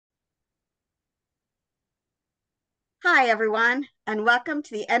Hi, everyone, and welcome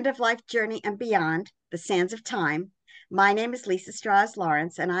to the End of Life Journey and Beyond, the Sands of Time. My name is Lisa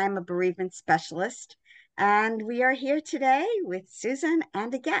Strahs-Lorenc, and I am a bereavement specialist. And we are here today with Susan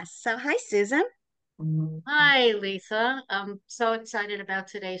and a guest. So, hi, Susan. Hi, Lisa. I'm so excited about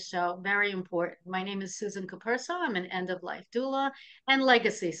today's show. Very important. My name is Susan Capurso. I'm an end of life doula and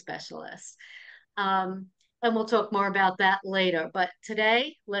legacy specialist. Um, and we'll talk more about that later. But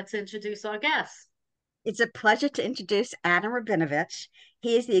today, let's introduce our guest. It's a pleasure to introduce Adam Rabinovitch.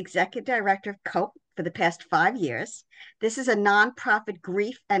 He is the executive director of COPE for the past 5 years. This is a nonprofit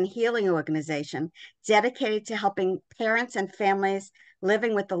grief and healing organization dedicated to helping parents and families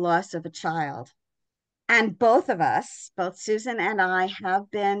living with the loss of a child. And both of us, both Susan and I,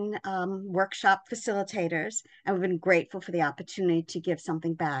 have been workshop facilitators, and we've been grateful for the opportunity to give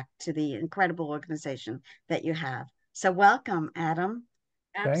something back to the incredible organization that you have. So, welcome, Adam.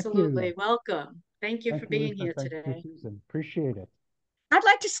 Thank you. Absolutely. Welcome. Thank you for Thank you, being Lisa. here Thank you, today. Susan. Appreciate it. I'd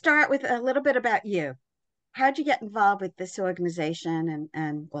like to start with a little bit about you. How'd you get involved with this organization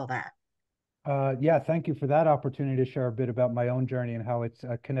and all that? Yeah, thank you for that opportunity to share a bit about my own journey and how it's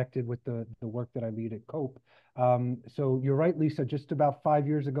connected with the work that I lead at COPE. So you're right, Lisa, just about 5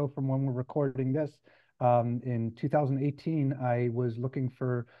 years ago from when we're recording this, in 2018, I was looking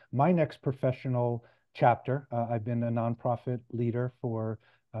for my next professional chapter. I've been a nonprofit leader for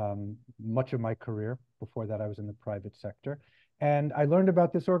much of my career. Before that, I was in the private sector. And I learned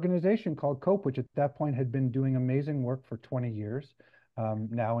about this organization called COPE, which at that point had been doing amazing work for 20 years.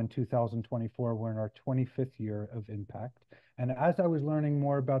 Now in 2024, we're in our 25th year of impact. And as I was learning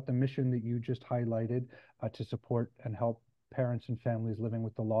more about the mission that you just highlighted to support and help parents and families living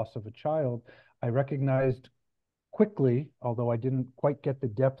with the loss of a child, I recognized quickly, although I didn't quite get the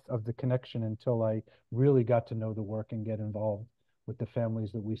depth of the connection until I really got to know the work and get involved with the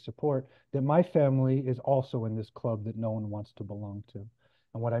families that we support, that my family is also in this club that no one wants to belong to.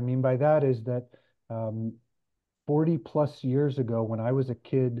 And what I mean by that is that um, 40 plus years ago, when I was a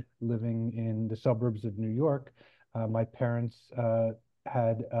kid living in the suburbs of New York, my parents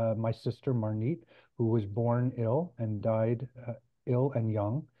had my sister Marnit, who was born ill and died ill and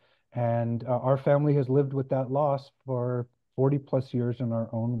young. And our family has lived with that loss for 40 plus years in our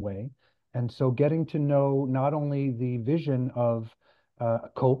own way. And so getting to know not only the vision of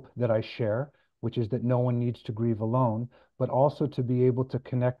COPE that I share, which is that no one needs to grieve alone, but also to be able to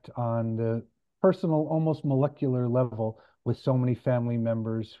connect on the personal, almost molecular level with so many family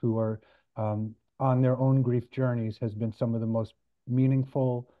members who are on their own grief journeys has been some of the most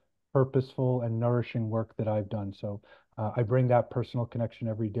meaningful, purposeful, and nourishing work that I've done. So I bring that personal connection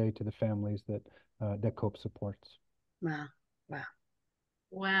every day to the families that COPE supports. Wow. Wow.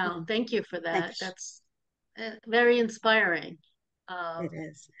 Wow. Thank you for that. Thanks. That's very inspiring. It Um,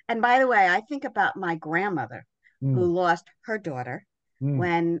 is. And by the way, I think about my grandmother who Mm, lost her daughter mm,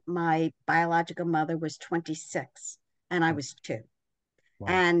 when my biological mother was 26 and I was 2. wow.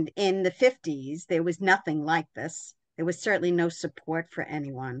 And in the 50s, there was nothing like this. There was certainly no support for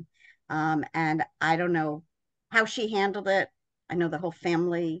anyone. And I don't know how she handled it. I know the whole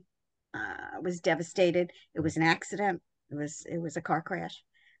family was devastated. It was an accident. It was a car crash.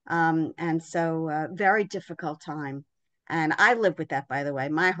 And so very difficult time. And I lived with that, by the way,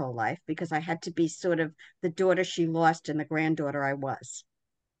 my whole life because I had to be sort of the daughter she lost and the granddaughter I was.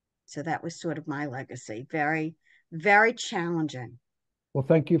 So that was sort of my legacy. Very, very challenging. Well,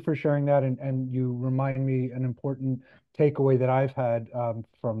 thank you for sharing that. And you remind me an important takeaway that I've had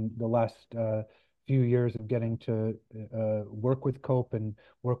from the last few years of getting to work with COPE and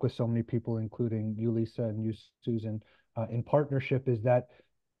work with so many people, including you, Lisa, and you, Susan, in partnership is that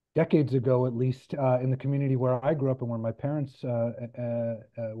decades ago, at least in the community where I grew up and where my parents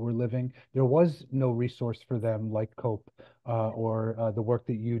were living, there was no resource for them like COPE or the work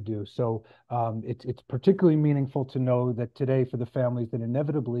that you do. So it's particularly meaningful to know that today, for the families that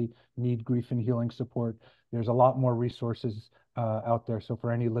inevitably need grief and healing support, there's a lot more resources out there. So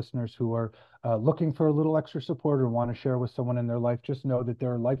for any listeners who are looking for a little extra support or want to share with someone in their life, just know that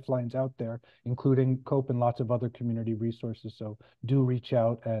there are lifelines out there, including COPE and lots of other community resources. So do reach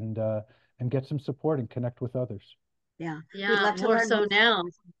out and get some support and connect with others. Yeah. We'd yeah, love to more learn more. so now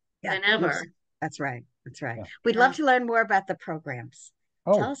Yeah, than more. ever. That's right. That's right. Yeah. We'd Yeah. love to learn more about the programs.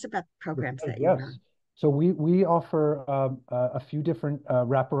 Tell Oh, us about the programs okay, that you yes. run. So we offer a few different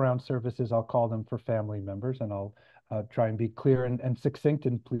wraparound services, I'll call them, for family members, and I'll try and be clear and succinct,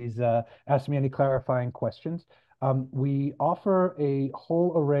 and please ask me any clarifying questions. We offer a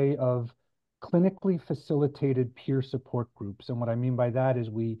whole array of clinically facilitated peer support groups. And what I mean by that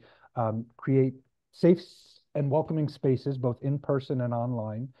is we create safe and welcoming spaces, both in person and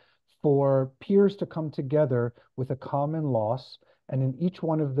online, for peers to come together with a common loss. And in each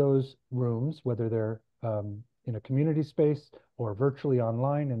one of those rooms, whether they're in a community space or virtually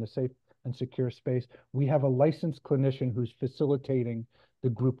online in a safe and secure space, we have a licensed clinician who's facilitating the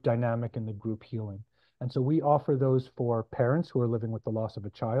group dynamic and the group healing. And so we offer those for parents who are living with the loss of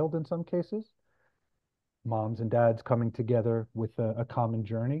a child in some cases, moms and dads coming together with a common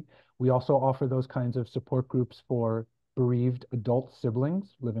journey. We also offer those kinds of support groups for bereaved adult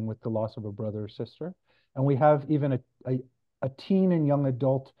siblings living with the loss of a brother or sister. And we have even a teen and young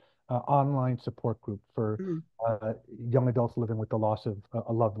adult online support group for young adults living with the loss of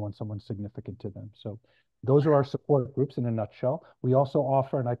a loved one, someone significant to them. So those are our support groups in a nutshell. We also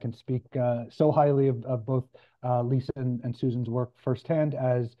offer, and I can speak so highly of both Lisa and Susan's work firsthand,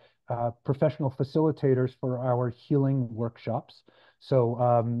 as professional facilitators for our healing workshops.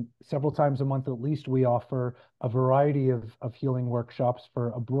 So several times a month at least, we offer a variety of healing workshops for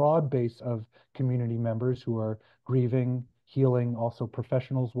a broad base of community members who are grieving, healing. Also,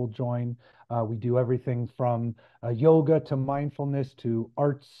 professionals will join. We do everything from yoga to mindfulness to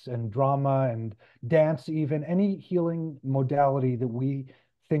arts and drama and dance, even any healing modality that we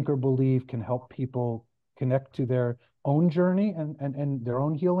think or believe can help people connect to their own journey and their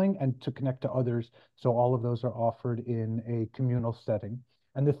own healing, and to connect to others. So all of those are offered in a communal setting.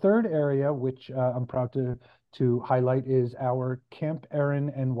 And the third area, which I'm proud to highlight, is our Camp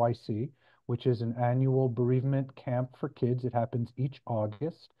Erin NYC, which is an annual bereavement camp for kids. It happens each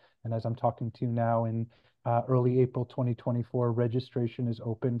August. And as I'm talking to you now in early April 2024, registration is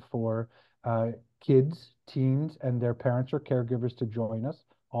open for kids, teens, and their parents or caregivers to join us.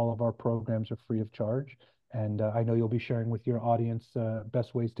 All of our programs are free of charge. And I know you'll be sharing with your audience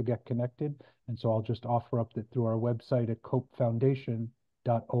best ways to get connected. And so I'll just offer up that through our website at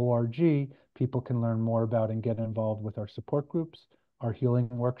copefoundation.org, people can learn more about and get involved with our support groups, our healing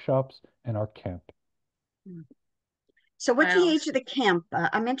workshops, and our camp. So what's the age of the camp?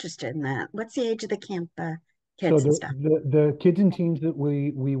 I'm interested in that. What's the age of the camp kids So and stuff? the kids and teens that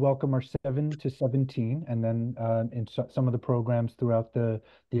we welcome are 7 to 17, and then in some of the programs throughout the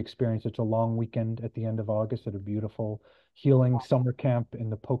experience, it's a long weekend at the end of August at a beautiful healing summer camp in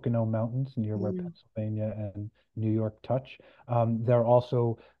the Pocono Mountains near where Pennsylvania and New York touch. They're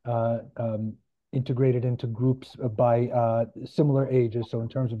also integrated into groups by similar ages. So in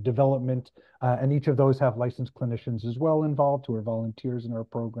terms of development, and each of those have licensed clinicians as well involved who are volunteers in our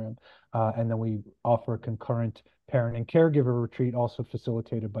program. And then we offer a concurrent parent and caregiver retreat, also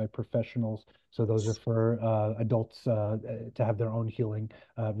facilitated by professionals. So those are for adults to have their own healing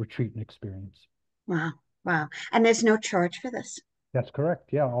retreat and experience. Wow. Wow. And there's no charge for this? That's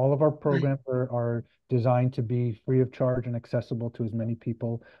correct. Yeah, all of our programs are designed to be free of charge and accessible to as many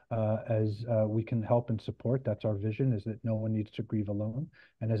people as we can help and support. That's our vision, is that no one needs to grieve alone.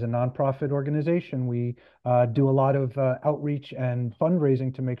 And as a nonprofit organization, we do a lot of outreach and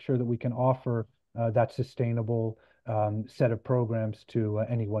fundraising to make sure that we can offer that sustainable set of programs to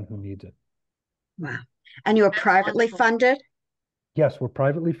anyone who needs it. Wow. And you're privately funded? Yes, we're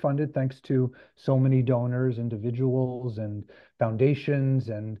privately funded thanks to so many donors, individuals and foundations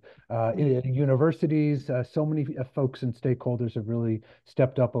and universities. So many folks and stakeholders have really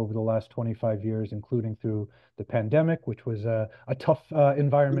stepped up over the last 25 years, including through the pandemic, which was a tough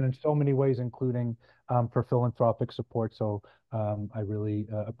environment in so many ways, including for philanthropic support. So I really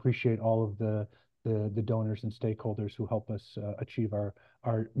appreciate all of the donors and stakeholders who help us achieve our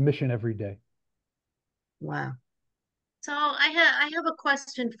mission every day. Wow. So I have a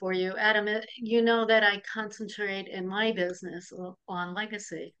question for you, Adam. You know that I concentrate in my business on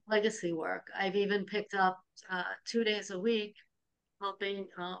legacy work. I've even picked up 2 days a week helping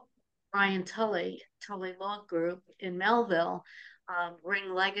Brian Tully Law Group in Melville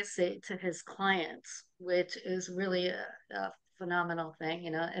bring legacy to his clients, which is really a phenomenal thing,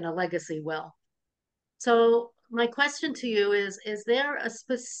 in a legacy will. So my question to you is there a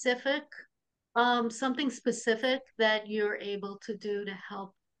specific something specific that you're able to do to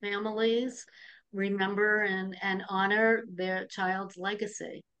help families remember and honor their child's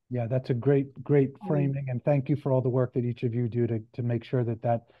legacy? Yeah, that's a great framing, and thank you for all the work that each of you do to make sure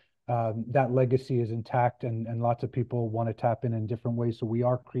that legacy is intact, and lots of people want to tap in different ways. So we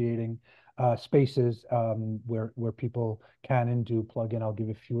are creating spaces where people can and do plug in. I'll give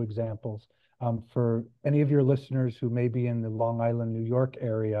a few examples. For any of your listeners who may be in the Long Island, New York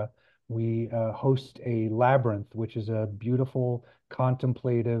area, we host a labyrinth, which is a beautiful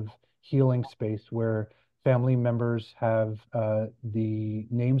contemplative healing space where family members have the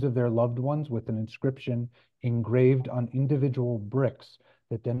names of their loved ones with an inscription engraved on individual bricks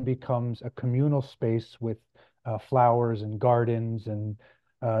that then becomes a communal space with flowers and gardens and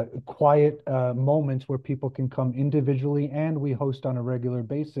quiet moments where people can come individually, and we host on a regular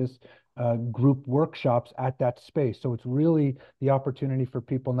basis group workshops at that space. So it's really the opportunity for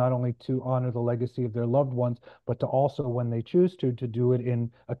people not only to honor the legacy of their loved ones, but to also, when they choose to do it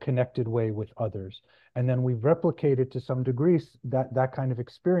in a connected way with others. And then we've replicated to some degrees that kind of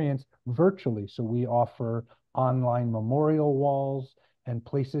experience virtually. So we offer online memorial walls and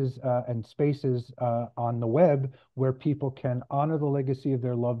places and spaces on the web where people can honor the legacy of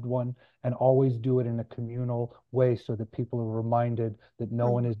their loved one, and always do it in a communal way, so that people are reminded that no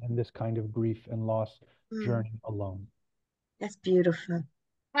one Mm, is in this kind of grief and loss mm, journey alone. that's beautiful.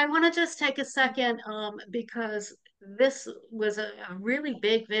 I want to just take a second because this was a really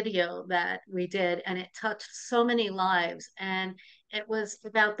big video that we did, and it touched so many lives. And it was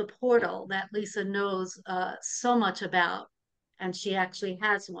about the portal that Lisa knows so much about. And she actually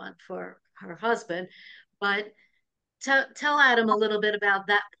has one for her husband. But tell Adam a little bit about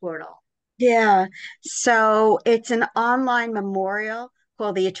that portal. Yeah. So it's an online memorial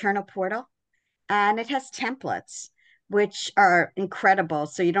called the Eternal Portal, and it has templates which are incredible.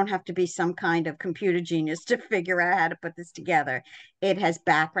 So you don't have to be some kind of computer genius to figure out how to put this together. It has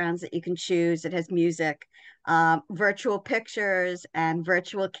backgrounds that you can choose. It has music, virtual pictures, and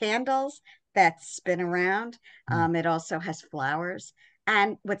virtual candles that spin around. Mm. It also has flowers.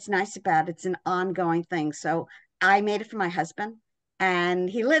 And what's nice about it's an ongoing thing. So I made it for my husband, and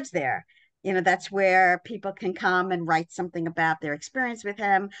he lives there. That's where people can come and write something about their experience with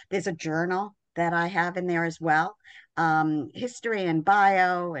him. There's a journal that I have in there as well. History and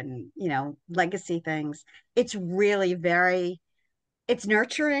bio and, legacy things. It's really it's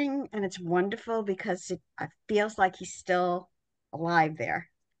nurturing, and it's wonderful because it feels like he's still alive there.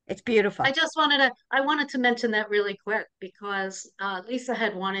 It's beautiful. I wanted to mention that really quick because Lisa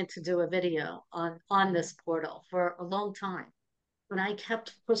had wanted to do a video on this portal for a long time. And I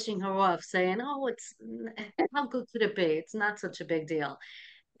kept pushing her off, saying, "Oh, how good could it be? It's not such a big deal."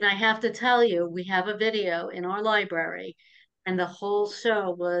 And I have to tell you, we have a video in our library, and the whole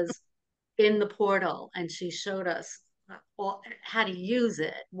show was in the portal, and she showed us how to use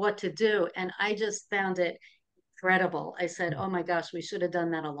it, what to do, and I just found it incredible. I said, "Oh my gosh, we should have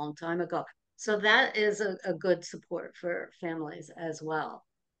done that a long time ago." So that is a good support for families as well.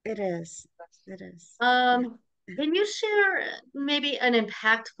 It is. It is. Yeah. Um, can you share maybe an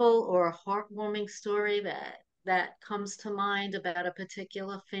impactful or a heartwarming story that comes to mind about a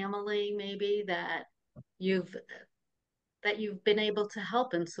particular family, maybe you've that you've been able to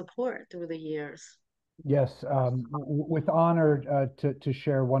help and support through the years? Yes, with honor to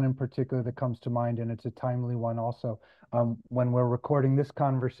share one in particular that comes to mind, and it's a timely one also. When we're recording this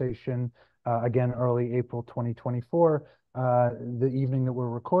conversation, again, early April 2024, the evening that we're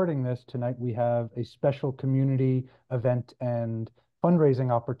recording this tonight, we have a special community event and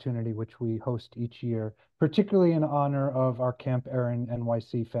fundraising opportunity, which we host each year, particularly in honor of our Camp Erin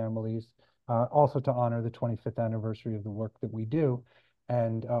NYC families, also to honor the 25th anniversary of the work that we do.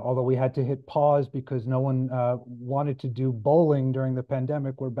 And although we had to hit pause because no one wanted to do bowling during the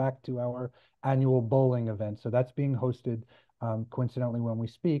pandemic, we're back to our annual bowling event. So that's being hosted coincidentally when we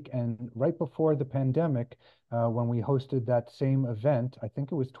speak. And right before the pandemic, when we hosted that same event, I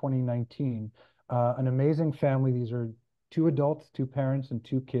think it was 2019, an amazing family. These are two adults, two parents, and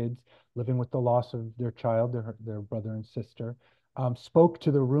two kids living with the loss of their child, their brother and sister. Spoke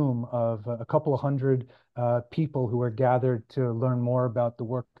to the room of a couple of hundred people who are gathered to learn more about the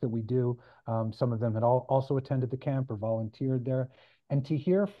work that we do. Some of them had also attended the camp or volunteered there. And to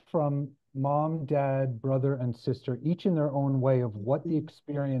hear from mom, dad, brother, and sister, each in their own way, of what the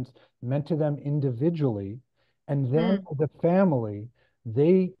experience meant to them individually, and then Mm, the family,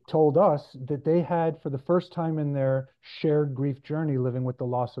 they told us that they had, for the first time in their shared grief journey, living with the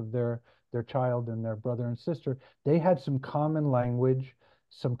loss of their child and their brother and sister, they had some common language,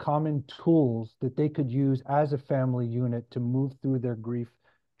 some common tools that they could use as a family unit to move through their grief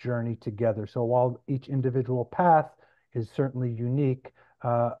journey together. So while each individual path is certainly unique,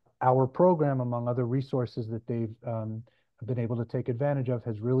 our program, among other resources that they've been able to take advantage of,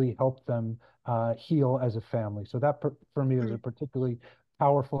 has really helped them heal as a family. So that, for me, was a Mm, particularly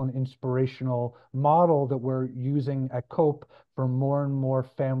powerful and inspirational model that we're using at COPE for more and more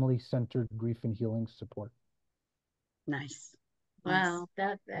family-centered grief and healing support. nice. Nice. wow,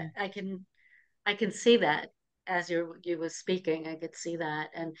 that, Yeah. that I can see that as you were speaking. I could see that,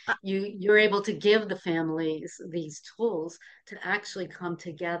 and you're able to give the families these tools to actually come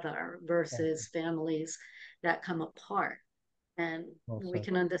together Exactly. versus families that come apart. And Well we said.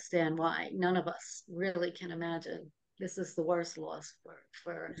 can understand why. None of us really can imagine. This is the worst loss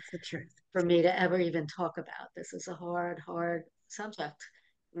That's the truth. for me to ever even talk about. This is a hard subject.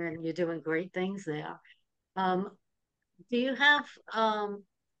 and you're doing great things there. Um, do you have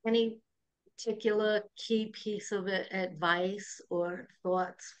any particular key piece of advice or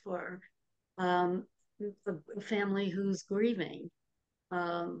thoughts for um, a family who's grieving?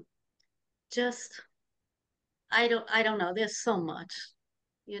 Um, just I don't know. There's so much,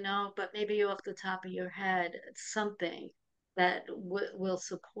 but maybe off the top of your head, it's something that will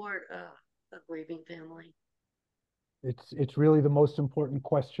support a grieving family. It's really the most important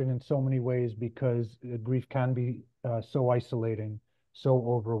question in so many ways because grief can be so isolating, so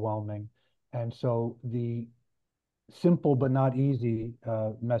overwhelming. And so the simple but not easy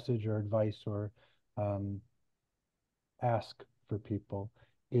message or advice or um, ask for people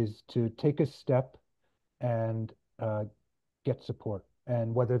is to take a step and get support.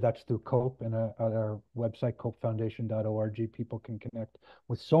 And whether that's through COPE and at our website, copefoundation.org, people can connect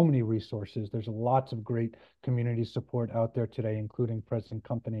with so many resources. There's lots of great community support out there today, including present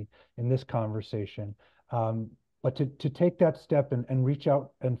company in this conversation. But to take that step and reach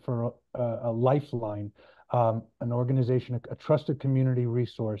out and for a lifeline, an organization, a trusted community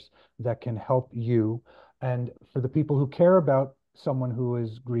resource that can help you. And for the people who care about someone who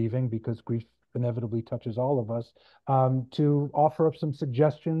is grieving, because grief inevitably touches all of us, to offer up some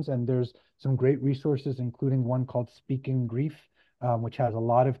suggestions. And there's some great resources, including one called Speaking Grief, which has a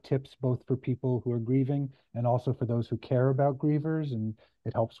lot of tips both for people who are grieving and also for those who care about grievers. And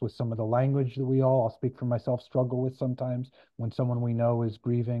it helps with some of the language that we all, I'll speak for myself, struggle with sometimes when someone we know is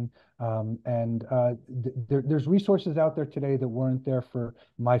grieving. There's resources out there today that weren't there for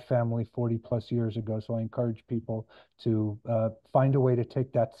my family 40 plus years ago. So I encourage people to find a way to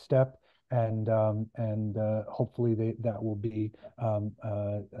take that step, and hopefully that will be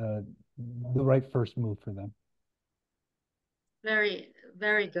the right first move for them. Very,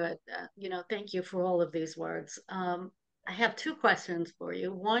 very good. Thank you for all of these words. I have two questions for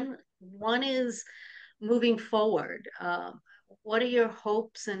you. One is moving forward. What are your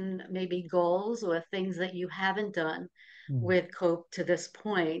hopes and maybe goals or things that you haven't done with COPE to this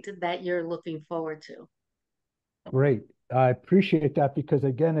point that you're looking forward to? Great. I appreciate that because,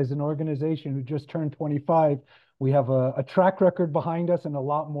 again, as an organization who just turned 25, we have a track record behind us and a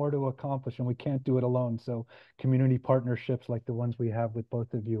lot more to accomplish, and we can't do it alone. So community partnerships like the ones we have with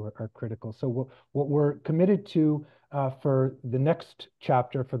both of you are critical. So what we're committed to for the next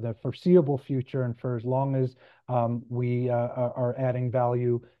chapter, for the foreseeable future, and for as long as we are adding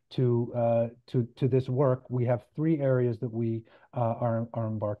value to this work, we have three areas that we are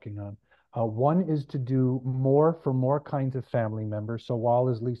embarking on. One is to do more for more kinds of family members. So while,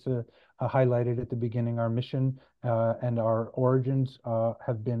 as Lisa highlighted at the beginning, our mission and our origins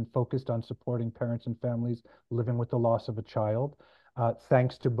have been focused on supporting parents and families living with the loss of a child,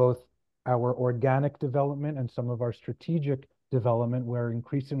 thanks to both our organic development and some of our strategic development, we're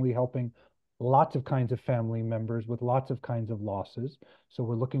increasingly helping lots of kinds of family members with lots of kinds of losses. So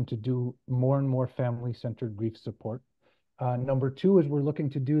we're looking to do more and more family-centered grief support. Number two is we're looking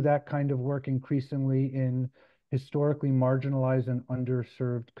to do that kind of work increasingly in historically marginalized and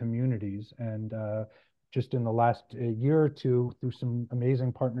underserved communities. And just in the last year or two, through some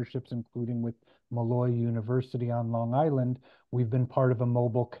amazing partnerships, including with Malloy University on Long Island, we've been part of a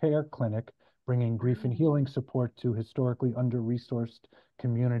mobile care clinic bringing grief and healing support to historically under-resourced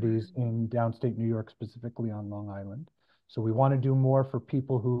communities in downstate New York, specifically on Long Island. So we want to do more for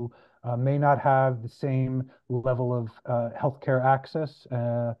people who may not have the same level of healthcare access,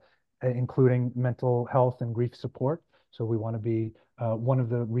 including mental health and grief support. So we want to be one of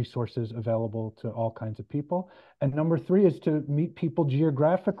the resources available to all kinds of people. And number three is to meet people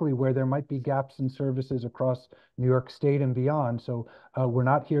geographically where there might be gaps in services across New York State and beyond. So we're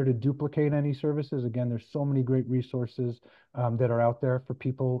not here to duplicate any services. Again, there's so many great resources that are out there for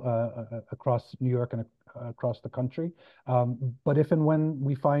people across New York and across the country. But if and when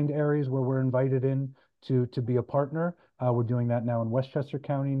we find areas where we're invited in to be a partner, we're doing that now in Westchester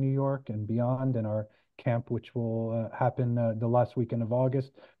County, New York and beyond. And our camp, which will happen the last weekend of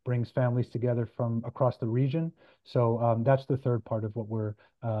August, brings families together from across the region. So that's the third part of what we're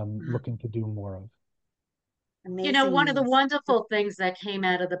looking to do more of. Amazing One of the news. wonderful things that came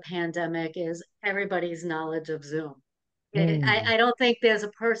out of the pandemic is everybody's knowledge of Zoom. I don't think there's a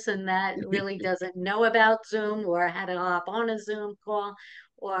person that really doesn't know about Zoom or how to hop on a Zoom call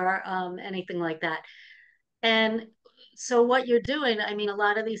or anything like that. And so what you're doing, I mean, a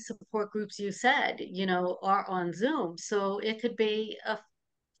lot of these support groups you said, are on Zoom. So it could be a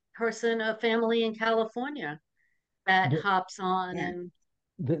person, a family in California that The, hops on Yeah. and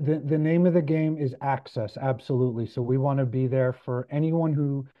the name of the game is access, absolutely. So we want to be there for anyone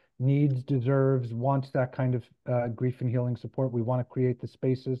who needs, deserves, wants that kind of grief and healing support. We want to create the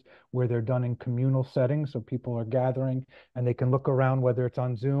spaces where they're done in communal settings, so people are gathering and they can look around, whether it's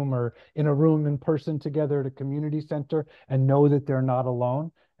on Zoom or in a room in person together at a community center, and know that they're not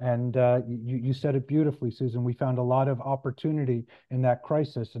alone. And you said it beautifully, Susan. We found a lot of opportunity in that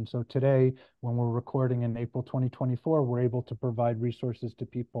crisis. And so today, when we're recording in April 2024, we're able to provide resources to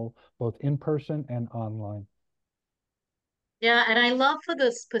people both in person and online. Yeah, and I love for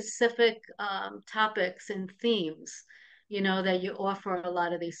the specific topics and themes, that you offer a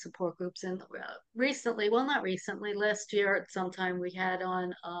lot of these support groups. And recently, well, not recently, last year at some time we had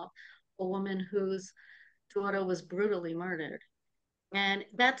on a woman whose daughter was brutally murdered. And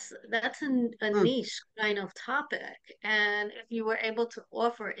that's a Mm. niche kind of topic. And if you were able to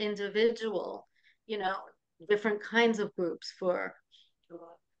offer individual, you know, different kinds of groups for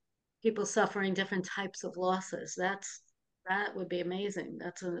people suffering different types of losses, that would be amazing.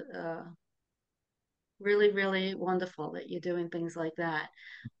 That's a really, really wonderful that you're doing things like that.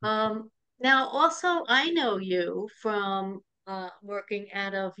 Now, also, I know you from working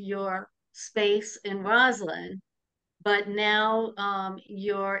out of your space in Roslyn, but now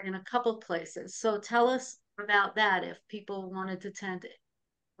you're in a couple places. So tell us about that if people wanted to attend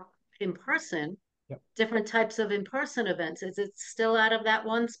in person, Yep. different types of in-person events. Is it still out of that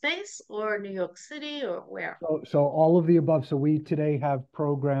one space or New York City or where? So all of the above. So we today have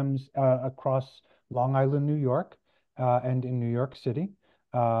programs across Long Island, New York, and in New York City.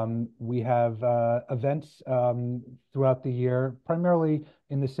 We have events throughout the year, primarily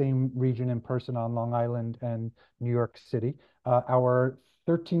in the same region in person on Long Island and New York City. Our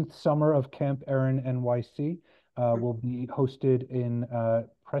 13th summer of Camp Erin NYC will be hosted in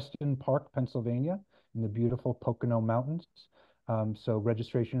Preston Park, Pennsylvania, in the beautiful Pocono Mountains. So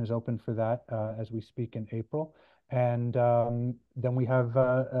registration is open for that as we speak in April. And then we have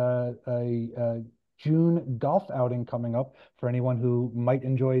a June golf outing coming up for anyone who might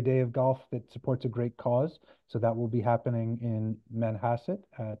enjoy a day of golf that supports a great cause. So that will be happening in Manhasset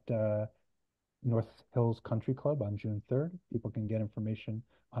at North Hills Country Club on June 3rd. People can get information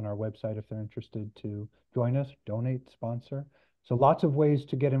on our website if they're interested to join us, donate, sponsor. So lots of ways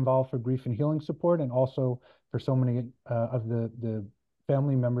to get involved for grief and healing support, and also for so many of the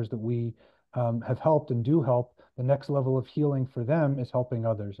family members that we have helped and do help. The next level of healing for them is helping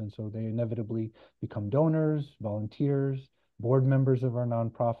others. And so they inevitably become donors, volunteers, board members of our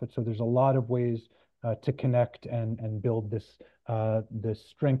nonprofit. So there's a lot of ways to connect and build this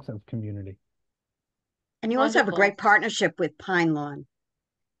strength of community. And you also have a Wonderful. great partnership with Pine Lawn.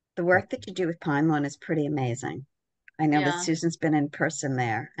 The work that you do with Pine Lawn is pretty amazing. I know that Yeah. Susan's been in person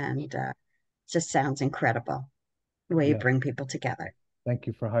there, and it just sounds incredible the way you Yeah. bring people together. Thank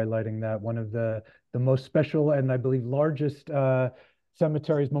you for highlighting that. One of the most special and I believe largest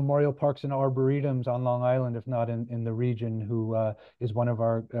cemeteries, memorial parks, and arboretums on Long Island, if not in the region, who is one of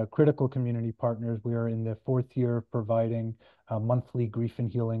our critical community partners. We are in the 4th year of providing monthly grief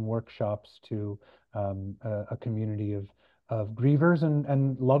and healing workshops to a community of grievers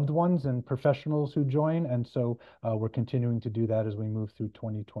and loved ones and professionals who join. And so we're continuing to do that as we move through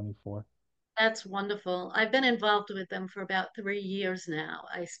 2024. That's wonderful. I've been involved with them for about 3 years now.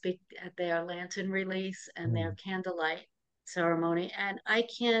 I speak at their lantern release and their Mm. candlelight ceremony, and I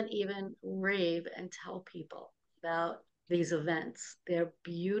can't even rave and tell people about these events. They're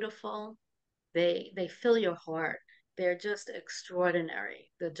beautiful. They fill your heart. They're just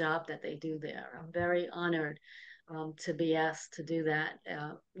extraordinary, the job that they do there. I'm very honored to be asked to do that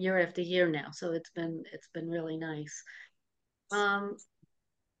year after year now. So it's been really nice. Um,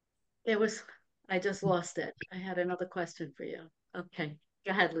 it was, I just lost it. I had another question for you. Okay.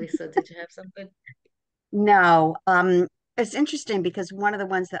 Go ahead, Lisa. Did you have something? No, it's interesting because one of the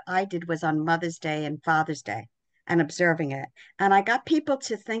ones that I did was on Mother's Day and Father's Day and observing it. And I got people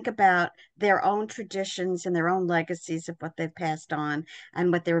to think about their own traditions and their own legacies of what they've passed on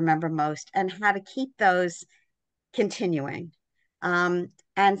and what they remember most and how to keep those continuing. And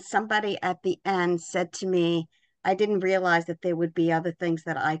somebody at the end said to me, I didn't realize that there would be other things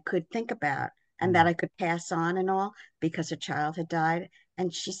that I could think about and that Mm. I could pass on and all because a child had died.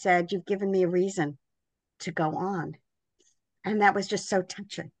 And she said, you've given me a reason to go on. And that was just so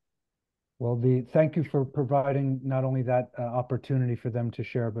touching. Well, thank you for providing not only that opportunity for them to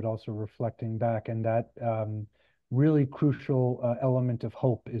share, but also reflecting back. And that really crucial element of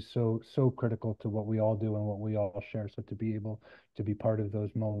hope is so critical to what we all do and what we all share. So to be able to be part of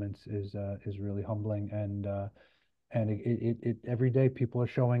those moments is really humbling. And it every day people are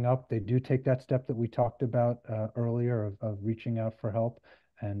showing up. They do take that step that we talked about earlier of reaching out for help.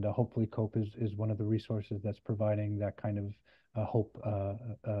 And hopefully COPE is one of the resources that's providing that kind of hope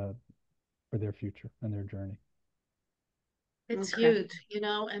for their future and their journey. It's Okay. huge,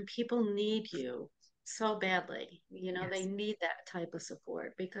 and people need you so badly. They Yes. need that type of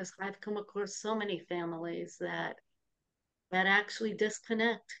support because I've come across so many families that actually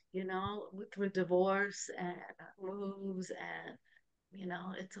disconnect, through divorce and moves and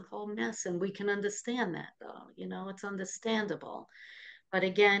it's a whole mess and we can understand that though, it's understandable. But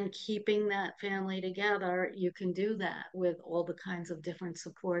again, keeping that family together, you can do that with all the kinds of different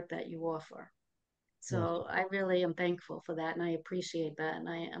support that you offer. Well, So I really am thankful for that and I appreciate that. And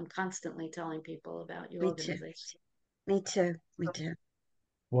I am constantly telling people about your Me too. organization. Me too. Me too.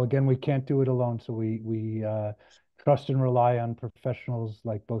 well, again, we can't do it alone, so we trust and rely on professionals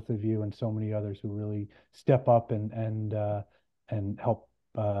like both of you and so many others who really step up and help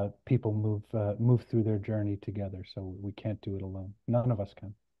people move through their journey together. So we can't do it alone. None of us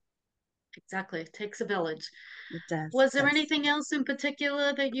can. Exactly. It takes a village. It does. Was there anything else in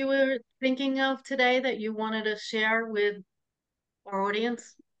particular that you were thinking of today that you wanted to share with our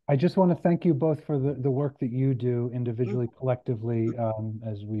audience? I just want to thank you both for the work that you do individually, collectively,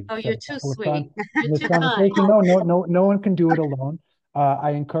 as we've Oh, said you're a too couple of times sweet. in You're this too kind. conversation. No one can do it alone.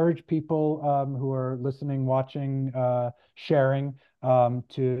 I encourage people who are listening, watching, sharing,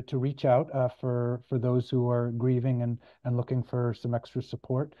 to reach out for those who are grieving and looking for some extra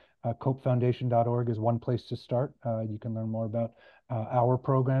support. Copefoundation.org is one place to start. You can learn more about our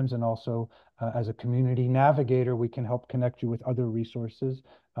programs, and also as a community navigator, we can help connect you with other resources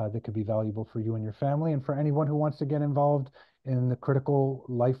that could be valuable for you and your family. And for anyone who wants to get involved in the critical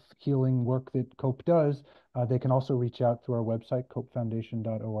life healing work that COPE does, they can also reach out through our website,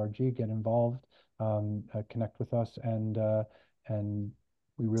 copefoundation.org, get involved, connect with us, and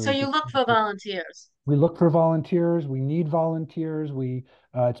we So really you just look for volunteers. we look for volunteers. We need volunteers.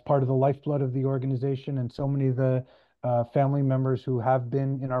 It's part of the lifeblood of the organization, and so many of the family members who have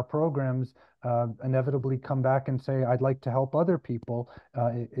been in our programs inevitably come back and say, "I'd like to help other people."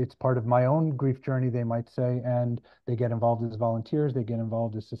 It's part of my own grief journey, they might say, and they get involved as volunteers. They get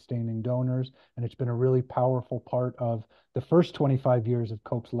involved as sustaining donors, and it's been a really powerful part of the first 25 years of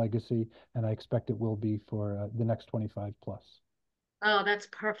COPE's legacy, and I expect it will be for the next 25 plus. Oh, that's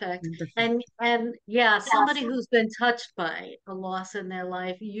perfect. Wonderful. And yeah, somebody who's been touched by a loss in their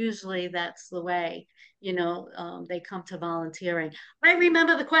life, usually that's the way, they come to volunteering. I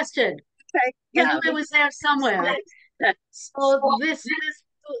remember the question. Okay. I Yeah. knew it was there somewhere. So this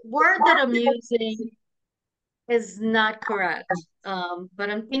word that I'm using is not correct. But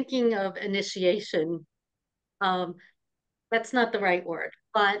I'm thinking of initiation. Um, that's not the right word.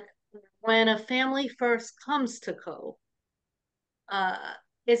 But when a family first comes to COPE, uh,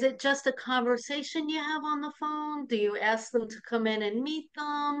 is it just a conversation you have on the phone? Do you ask them to come in and meet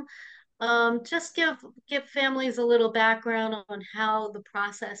them? Just give families a little background on how the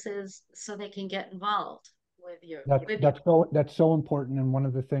process is so they can get involved with you. That's so important, and one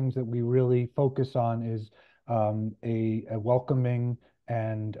of the things that we really focus on is a welcoming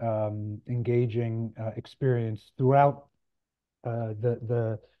and engaging experience throughout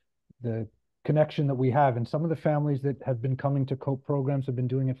the connection that we have. And some of the families that have been coming to COPE programs have been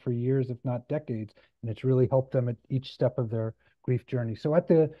doing it for years, if not decades, and it's really helped them at each step of their grief journey. So at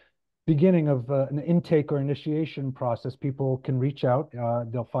the beginning of an intake or initiation process, people can reach out.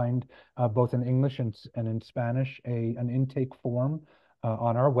 They'll find both in English and in Spanish an intake form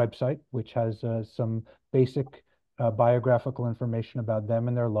on our website, which has some basic biographical information about them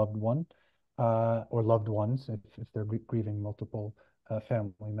and their loved one or loved ones if they're grieving multiple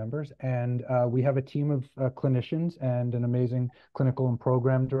family members. And we have a team of clinicians and an amazing clinical and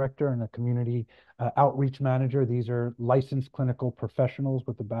program director and a community outreach manager. These are licensed clinical professionals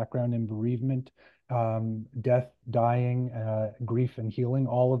with a background in bereavement, death, dying, grief, and healing,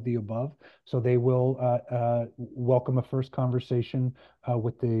 all of the above. So they will welcome a first conversation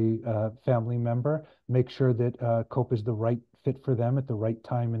with the family member, make sure that COPE is the right fit for them at the right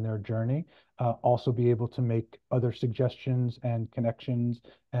time in their journey. Also be able to make other suggestions and connections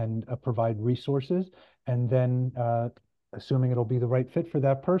and provide resources. And then assuming it'll be the right fit for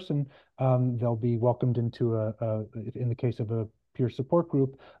that person, they'll be welcomed into in the case of a peer support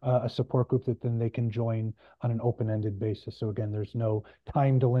group, a support group that then they can join on an open-ended basis. So again, there's no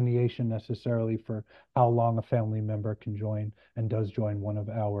time delineation necessarily for how long a family member can join and does join one of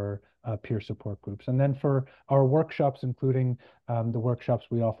our peer support groups. And then for our workshops, including the workshops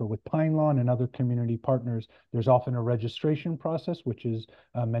we offer with Pine Lawn and other community partners, there's often a registration process, which is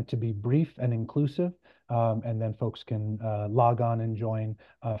meant to be brief and inclusive. And then folks can log on and join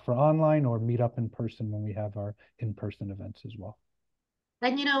for online or meet up in person when we have our in-person events as well.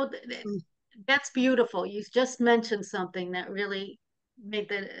 And that's beautiful. You just mentioned something that really made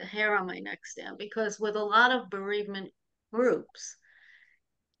the hair on my neck stand, because with a lot of bereavement groups,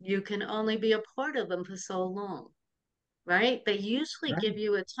 you can only be a part of them for so long, right? They usually Right. give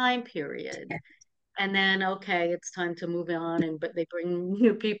you a time period, and then okay, it's time to move on, and but they bring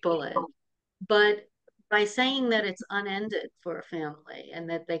new people in. But by saying that it's unended for a family and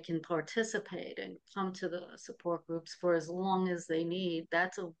that they can participate and come to the support groups for as long as they need,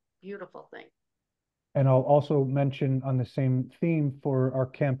 that's a beautiful thing. And I'll also mention on the same theme for our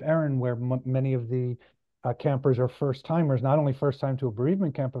Camp Erin, where many of the campers are first timers, not only first time to a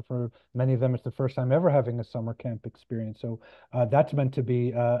bereavement camp, but for many of them, it's the first time ever having a summer camp experience. So that's meant to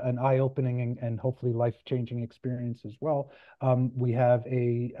be an eye-opening and hopefully life-changing experience as well. We have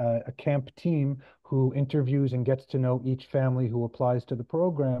a camp team who interviews and gets to know each family who applies to the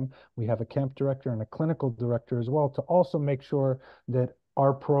program. We have a camp director and a clinical director as well to also make sure that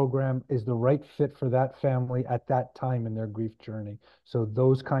our program is the right fit for that family at that time in their grief journey. So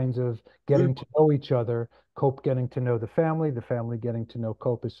those kinds of getting to know each other, Cope getting to know the family getting to know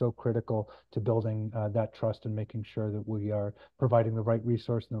Cope is so critical to building that trust and making sure that we are providing the right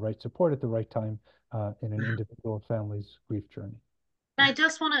resource and the right support at the right time in an individual family's grief journey. I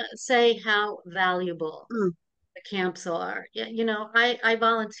just want to say how valuable Mm. the camps are. You know, I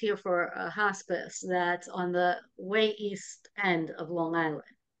volunteer for a hospice that's on the way east end of Long Island.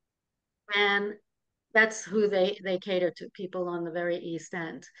 And that's who they cater to, people on the very east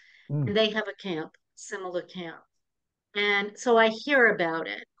end. Mm, And they have a camp, similar camp. And so I hear about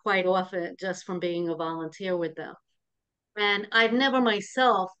it quite often just from being a volunteer with them. And I've never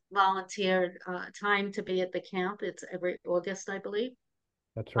myself volunteered time to be at the camp. It's every August, I believe.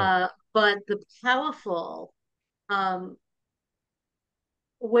 that's right. But the powerful um,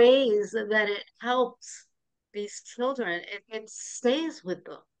 ways that it helps these children, it stays with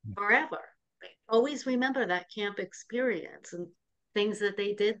them forever. They always remember that camp experience and things that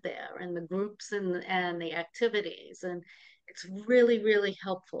they did there and the groups and the activities. And it's really, really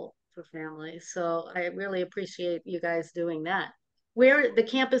helpful for families. So I really appreciate you guys doing that. Where the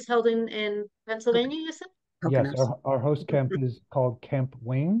camp is held in Pennsylvania, you said? Yes, Poconos. our host camp is called Camp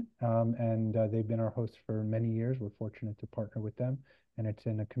Wayne, and they've been our host for many years. We're fortunate to partner with them, and it's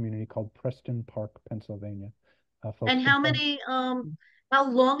in a community called Preston Park, Pennsylvania. Folks And can come. how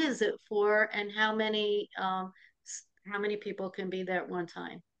long is it for, and how many people can be there at one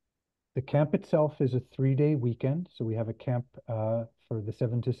time? The camp itself is a 3-day weekend. So we have a camp for the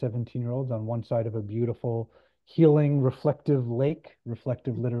 7 to 17-year-olds on one side of a beautiful, healing, reflective lake,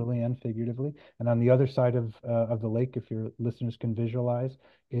 reflective literally and figuratively. And on the other side of the lake, if your listeners can visualize,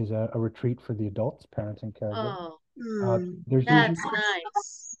 is a retreat for the adults, parents and caregivers. Oh, There's usually that's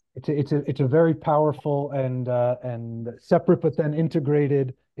nice. it's a very powerful and separate but then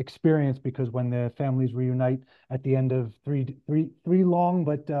integrated experience, because when the families reunite at the end of three long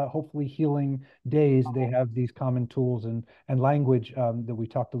but hopefully healing days, they have these common tools and language that we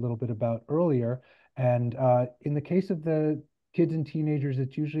talked a little bit about earlier. And in the case of the kids and teenagers,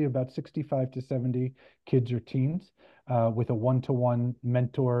 it's usually about 65 to 70 kids or teens with a one-to-one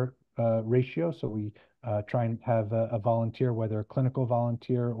mentor ratio. So we try and have a volunteer, whether a clinical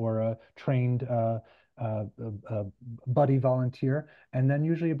volunteer or a trained uh, uh, buddy volunteer. And then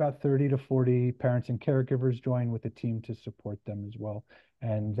usually about 30 to 40 parents and caregivers join with a team to support them as well.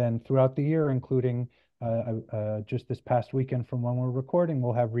 And then throughout the year, including just this past weekend from when we're recording,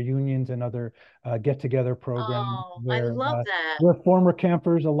 we'll have reunions and other get-together programs Oh, I love that. where former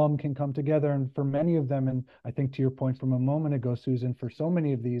campers, alum can come together. And for many of them, and I think to your point from a moment ago, Susan, for so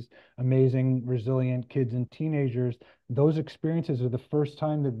many of these amazing, resilient kids and teenagers, those experiences are the first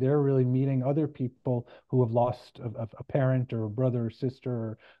time that they're really meeting other people who have lost a parent or a brother or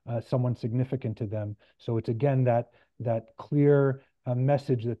sister or someone significant to them. So it's again that clear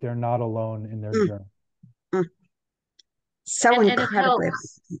message that they're not alone in their Mm, journey. mm. So And it incredibly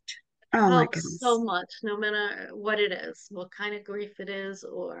helps. important. Oh my Helps so goodness. much, no matter what it is, what kind of grief it is,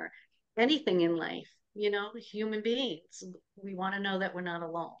 or anything in life. You know, human beings, we want to know that we're not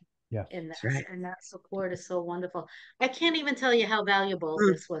alone Yes. in That's this, right. and that support is so wonderful. I can't even tell you how valuable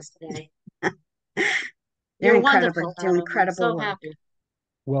Mm. this was today. You're You're incredible. wonderful, Do Adam. I'm incredible so work. happy.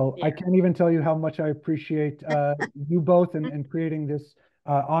 Well, I Yeah, can't even tell you how much I appreciate you both and creating this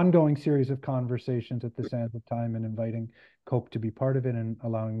ongoing series of conversations at the Sands of Time and inviting Cope to be part of it and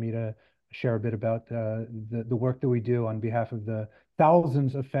allowing me to share a bit about the work that we do on behalf of the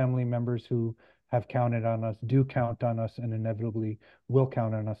thousands of family members who have counted on us, do count on us, and inevitably will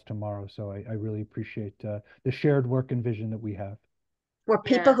count on us tomorrow. So I really appreciate the shared work and vision that we have. For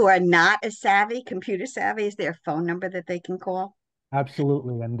people who yes. are not as savvy, computer savvy, is there a phone number that they can call?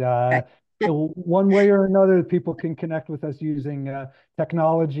 Absolutely. And Okay. So one way or another, people can connect with us using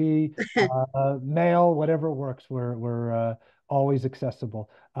technology, mail, whatever works. We're always accessible.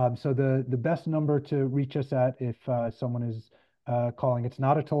 So the best number to reach us at if someone is calling, it's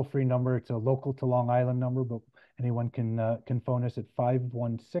not a toll-free number. It's a local to Long Island number, but anyone can phone us at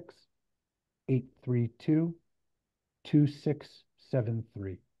 516-832-2673.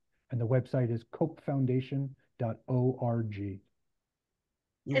 And the website is copefoundation.org.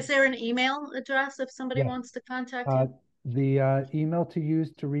 Is there an email address if somebody Yes. wants to contact you? The email to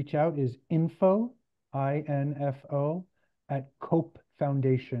use to reach out is info, INFO, at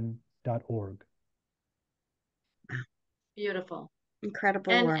copefoundation.org. Beautiful.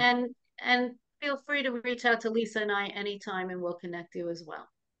 Incredible And work. and feel free to reach out to Lisa and I anytime, and we'll connect you as well.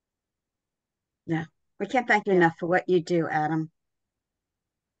 Yeah. We can't thank you Yeah. enough for what you do, Adam.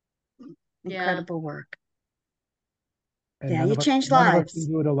 Yeah. Incredible work. And Yeah, you change none of us can lives.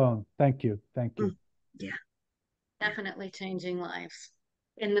 do it alone. Thank you. Thank you. Yeah. Definitely changing lives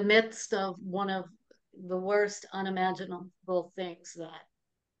in the midst of one of the worst unimaginable things that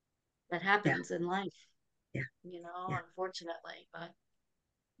Yeah. happens in life, Yeah. Yeah. unfortunately. But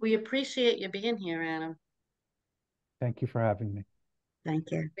we appreciate you being here, Adam. Thank you for having me. Thank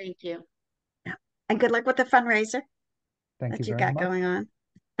you. Thank you. Yeah. And good luck with the fundraiser Thank you that you very got much. going on.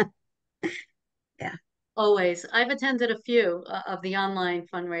 Yeah. Always. I've attended a few of the online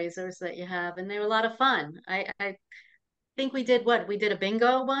fundraisers that you have, and they were a lot of fun. I think we did what? We did a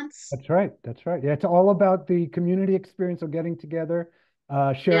bingo once. That's right. That's right. Yeah, it's all about the community experience of getting together,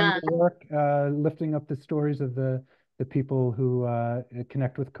 sharing Yeah. the work, lifting up the stories of the people who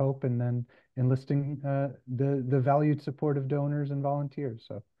connect with COPE, and then enlisting the valued support of donors and volunteers.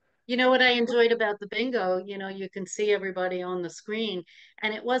 So You know what I enjoyed about the bingo? You can see everybody on the screen,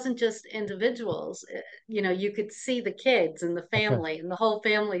 and it wasn't just individuals. You could see the kids and the that's right. family and the whole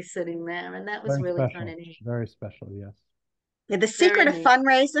family sitting there, and that was Very really kind special. of neat. Very special. Yes. Yeah, the Very secret of neat.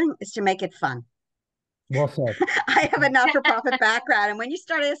 fundraising is to make it fun. Well said. I have a not-for-profit background, and when you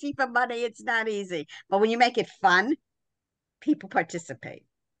start asking for money, it's not easy. But when you make it fun, people participate.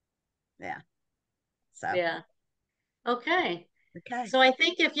 Yeah. So, Yeah. Okay. okay. So I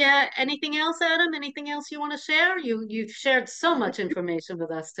think if you have anything else, Adam, anything else you want to share? You've shared so much information with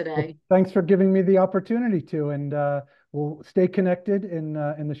us Well, today. thanks for giving me the opportunity to, and we'll stay connected in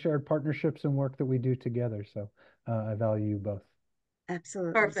the shared partnerships and work that we do together. So I value you both.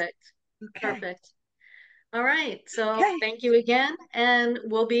 Absolutely. Perfect. Okay. Perfect. All right. So Okay. thank you again, and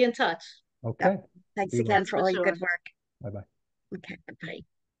we'll be in touch. Yep. Okay. Thanks Be well. again That's for for all your sure. good work. Bye bye. Okay. Bye. Bye.